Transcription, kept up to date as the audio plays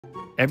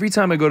Every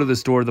time I go to the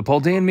store, the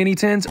Paldean mini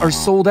tins are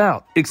sold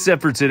out,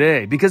 except for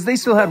today, because they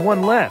still had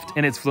one left,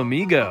 and it's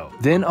Flamigo.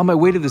 Then, on my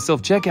way to the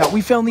self-checkout,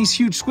 we found these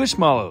huge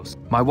Squishmallows.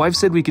 My wife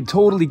said we could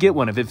totally get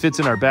one if it fits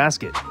in our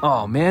basket.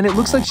 Oh man, it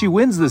looks like she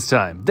wins this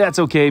time. That's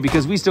okay,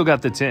 because we still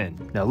got the tin.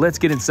 Now let's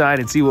get inside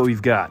and see what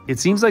we've got. It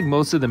seems like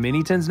most of the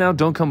mini tins now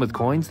don't come with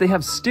coins, they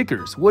have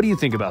stickers. What do you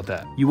think about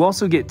that? You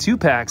also get 2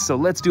 packs, so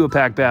let's do a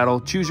pack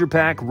battle. Choose your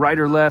pack, right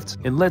or left,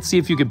 and let's see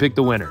if you can pick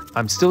the winner.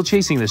 I'm still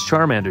chasing this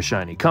Charmander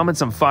shiny. Comment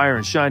some fire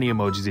and shiny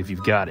emojis if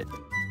you've got it.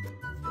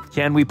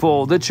 Can we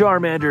pull the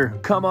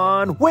Charmander? Come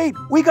on. Wait,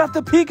 we got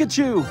the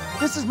Pikachu.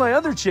 This is my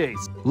other chase.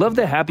 Love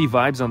the happy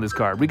vibes on this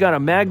card. We got a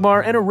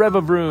Magmar and a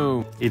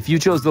Revavroom. If you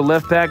chose the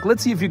left pack,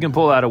 let's see if you can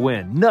pull out a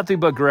win.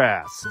 Nothing but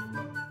grass.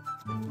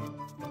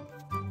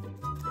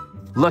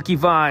 Lucky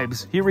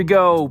vibes. Here we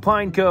go.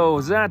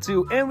 Pineco,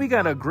 Xatu, and we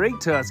got a Great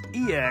Tusk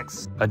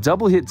EX. A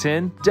double hit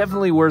 10,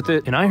 definitely worth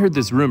it. And I heard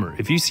this rumor.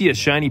 If you see a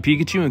shiny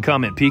Pikachu and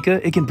comment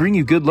Pika, it can bring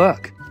you good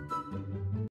luck.